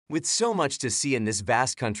With so much to see in this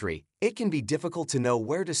vast country, it can be difficult to know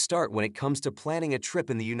where to start when it comes to planning a trip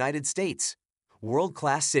in the United States.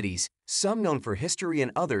 World-class cities, some known for history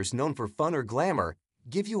and others known for fun or glamour,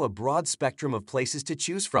 give you a broad spectrum of places to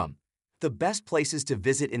choose from. The best places to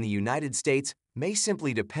visit in the United States may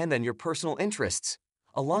simply depend on your personal interests.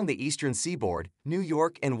 Along the Eastern Seaboard, New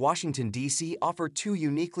York and Washington, D.C. offer two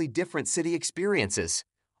uniquely different city experiences.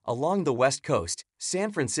 Along the West Coast,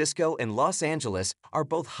 San Francisco and Los Angeles are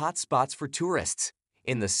both hot spots for tourists.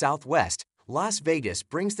 In the Southwest, Las Vegas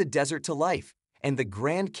brings the desert to life, and the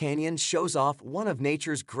Grand Canyon shows off one of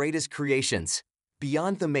nature's greatest creations.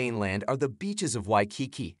 Beyond the mainland are the beaches of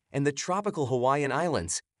Waikiki and the tropical Hawaiian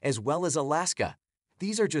Islands, as well as Alaska.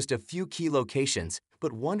 These are just a few key locations,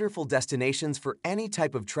 but wonderful destinations for any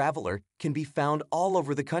type of traveler can be found all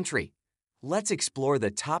over the country. Let's explore the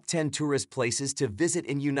top 10 tourist places to visit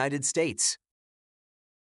in United States.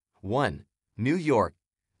 1. New York.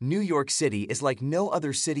 New York City is like no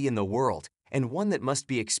other city in the world, and one that must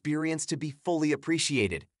be experienced to be fully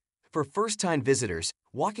appreciated. For first-time visitors,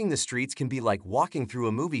 walking the streets can be like walking through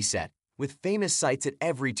a movie set, with famous sights at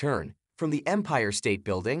every turn, from the Empire State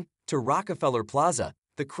Building to Rockefeller Plaza,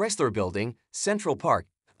 the Chrysler Building, Central Park,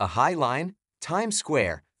 a High Line, Times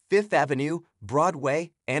Square, Fifth Avenue, Broadway,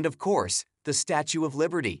 and of course, the Statue of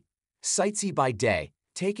Liberty. Sightsee by day,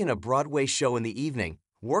 take in a Broadway show in the evening,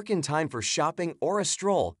 work in time for shopping or a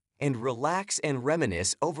stroll, and relax and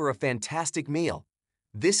reminisce over a fantastic meal.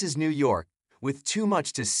 This is New York. With too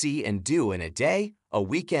much to see and do in a day, a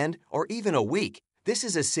weekend, or even a week, this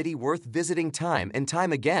is a city worth visiting time and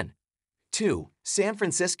time again. 2. San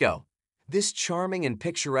Francisco. This charming and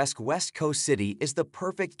picturesque West Coast city is the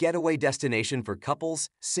perfect getaway destination for couples,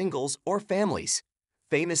 singles, or families.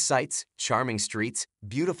 Famous sights, charming streets,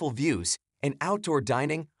 beautiful views, and outdoor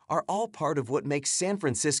dining are all part of what makes San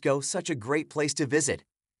Francisco such a great place to visit.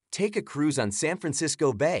 Take a cruise on San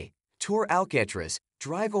Francisco Bay, tour Alcatraz,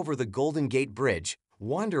 drive over the Golden Gate Bridge,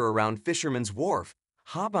 wander around Fisherman's Wharf,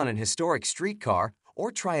 hop on an historic streetcar,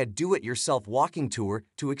 or try a do-it-yourself walking tour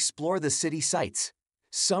to explore the city sights.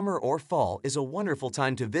 Summer or fall is a wonderful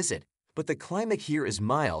time to visit, but the climate here is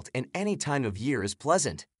mild and any time of year is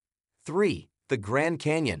pleasant. 3. The Grand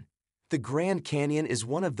Canyon. The Grand Canyon is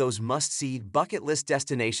one of those must-see bucket list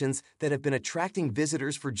destinations that have been attracting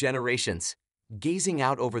visitors for generations. Gazing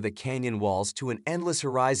out over the canyon walls to an endless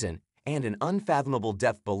horizon and an unfathomable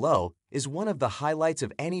depth below is one of the highlights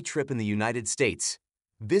of any trip in the United States.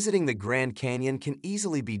 Visiting the Grand Canyon can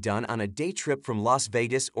easily be done on a day trip from Las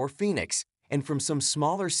Vegas or Phoenix, and from some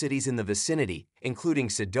smaller cities in the vicinity, including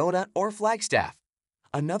Sedona or Flagstaff.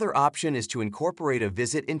 Another option is to incorporate a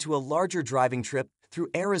visit into a larger driving trip through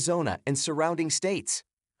Arizona and surrounding states.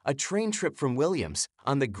 A train trip from Williams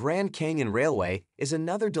on the Grand Canyon Railway is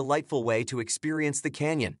another delightful way to experience the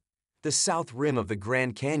canyon. The south rim of the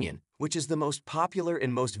Grand Canyon, which is the most popular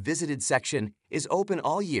and most visited section, is open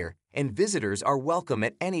all year, and visitors are welcome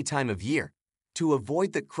at any time of year. To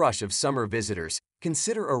avoid the crush of summer visitors,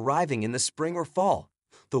 consider arriving in the spring or fall.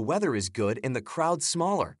 The weather is good and the crowd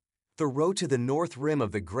smaller. The road to the north rim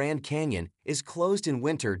of the Grand Canyon is closed in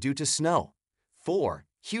winter due to snow. 4.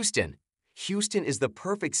 Houston. Houston is the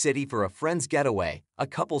perfect city for a friend's getaway, a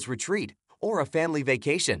couple's retreat, or a family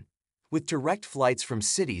vacation. With direct flights from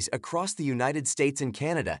cities across the United States and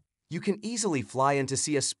Canada, you can easily fly in to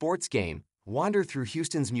see a sports game, wander through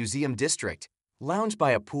Houston's museum district, lounge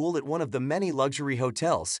by a pool at one of the many luxury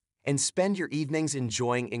hotels, and spend your evenings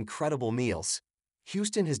enjoying incredible meals.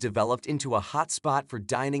 Houston has developed into a hot spot for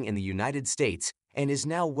dining in the United States and is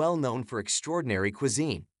now well known for extraordinary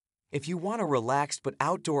cuisine. If you want a relaxed but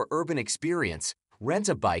outdoor urban experience, rent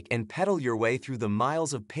a bike and pedal your way through the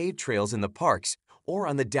miles of paved trails in the parks or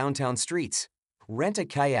on the downtown streets. Rent a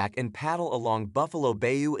kayak and paddle along Buffalo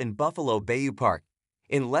Bayou in Buffalo Bayou Park.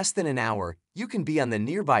 In less than an hour, you can be on the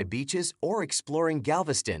nearby beaches or exploring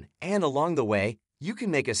Galveston, and along the way, you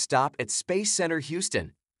can make a stop at Space Center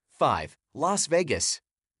Houston. 5. Las Vegas.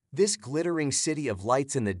 This glittering city of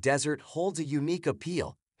lights in the desert holds a unique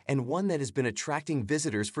appeal, and one that has been attracting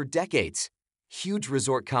visitors for decades. Huge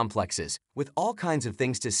resort complexes, with all kinds of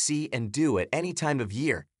things to see and do at any time of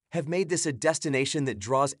year, have made this a destination that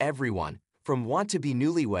draws everyone, from want-to-be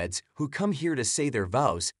newlyweds who come here to say their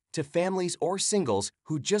vows, to families or singles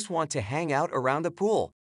who just want to hang out around the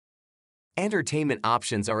pool. Entertainment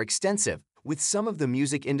options are extensive, with some of the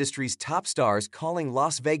music industry's top stars calling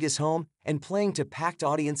Las Vegas home and playing to packed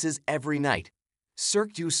audiences every night.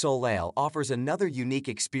 Cirque du Soleil offers another unique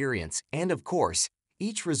experience, and of course,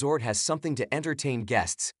 each resort has something to entertain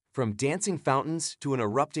guests, from dancing fountains to an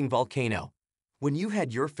erupting volcano. When you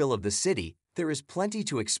had your fill of the city, There is plenty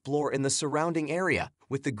to explore in the surrounding area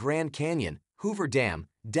with the Grand Canyon, Hoover Dam,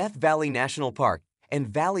 Death Valley National Park,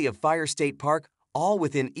 and Valley of Fire State Park, all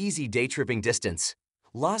within easy day tripping distance.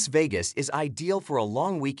 Las Vegas is ideal for a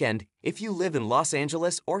long weekend if you live in Los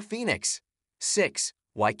Angeles or Phoenix. 6.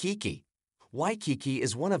 Waikiki. Waikiki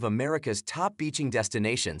is one of America's top beaching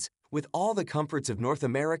destinations, with all the comforts of North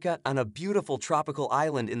America on a beautiful tropical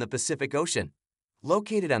island in the Pacific Ocean.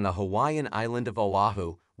 Located on the Hawaiian island of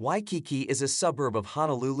Oahu, Waikiki is a suburb of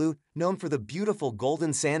Honolulu known for the beautiful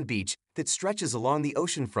golden sand beach that stretches along the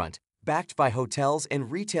oceanfront, backed by hotels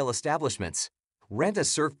and retail establishments. Rent a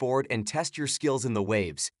surfboard and test your skills in the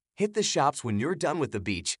waves. Hit the shops when you're done with the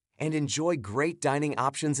beach and enjoy great dining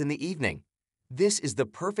options in the evening. This is the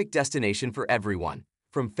perfect destination for everyone,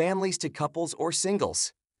 from families to couples or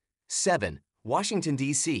singles. 7. Washington,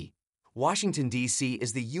 D.C. Washington, D.C.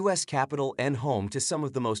 is the U.S. capital and home to some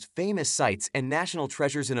of the most famous sites and national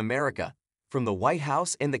treasures in America, from the White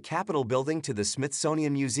House and the Capitol Building to the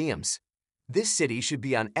Smithsonian Museums. This city should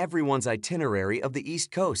be on everyone's itinerary of the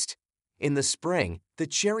East Coast. In the spring, the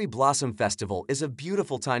Cherry Blossom Festival is a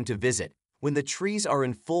beautiful time to visit when the trees are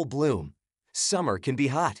in full bloom. Summer can be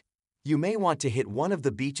hot. You may want to hit one of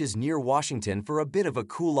the beaches near Washington for a bit of a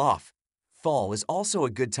cool off. Fall is also a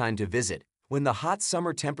good time to visit when the hot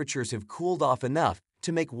summer temperatures have cooled off enough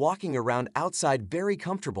to make walking around outside very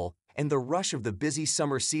comfortable and the rush of the busy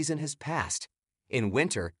summer season has passed. In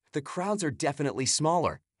winter, the crowds are definitely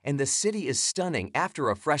smaller and the city is stunning after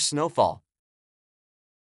a fresh snowfall.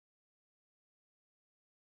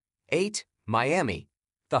 8. Miami.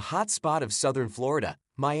 The hot spot of southern Florida,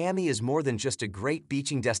 Miami is more than just a great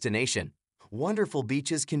beaching destination. Wonderful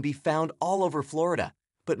beaches can be found all over Florida,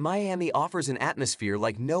 but Miami offers an atmosphere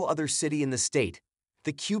like no other city in the state.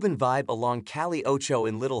 The Cuban vibe along Calle Ocho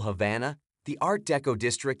in Little Havana, the Art Deco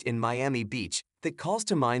district in Miami Beach that calls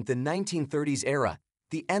to mind the 1930s era,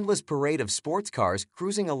 the endless parade of sports cars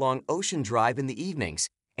cruising along Ocean Drive in the evenings,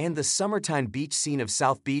 and the summertime beach scene of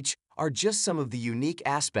South Beach are just some of the unique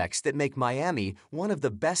aspects that make Miami one of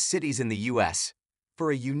the best cities in the U.S. For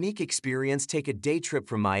a unique experience, take a day trip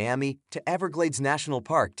from Miami to Everglades National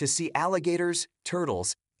Park to see alligators,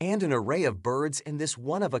 turtles, and an array of birds in this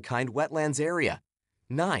one-of-a-kind wetlands area.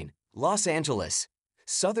 9. Los Angeles.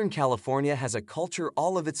 Southern California has a culture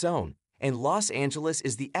all of its own, and Los Angeles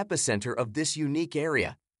is the epicenter of this unique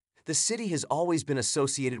area. The city has always been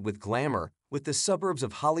associated with glamour, with the suburbs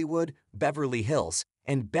of Hollywood, Beverly Hills,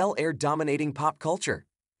 and Bel Air dominating pop culture.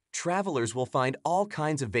 Travelers will find all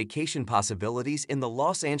kinds of vacation possibilities in the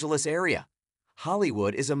Los Angeles area.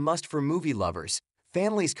 Hollywood is a must for movie lovers.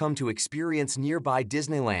 Families come to experience nearby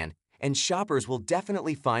Disneyland, and shoppers will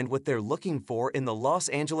definitely find what they're looking for in the Los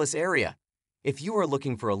Angeles area. If you are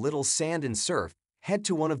looking for a little sand and surf, head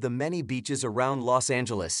to one of the many beaches around Los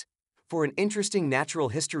Angeles. For an interesting natural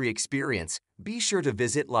history experience, be sure to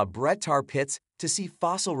visit La Bret Tar Pits to see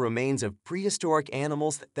fossil remains of prehistoric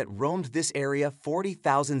animals that roamed this area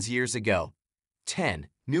 40,000 years ago. 10.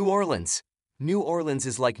 New Orleans. New Orleans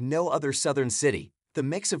is like no other southern city. The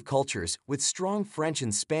mix of cultures, with strong French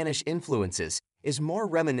and Spanish influences, is more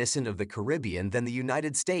reminiscent of the Caribbean than the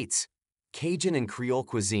United States. Cajun and Creole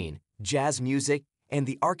cuisine, jazz music, and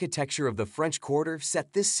the architecture of the French Quarter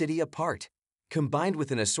set this city apart. Combined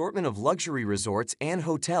with an assortment of luxury resorts and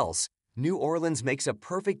hotels, New Orleans makes a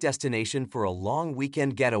perfect destination for a long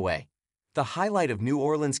weekend getaway. The highlight of New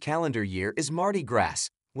Orleans' calendar year is Mardi Gras,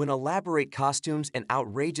 when elaborate costumes and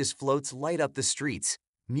outrageous floats light up the streets.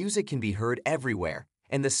 Music can be heard everywhere,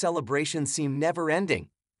 and the celebrations seem never-ending.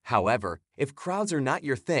 However, if crowds are not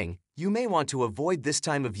your thing, you may want to avoid this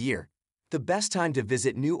time of year. The best time to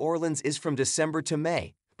visit New Orleans is from December to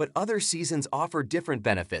May, but other seasons offer different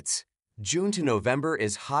benefits. June to November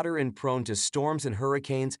is hotter and prone to storms and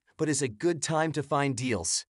hurricanes, but is a good time to find deals.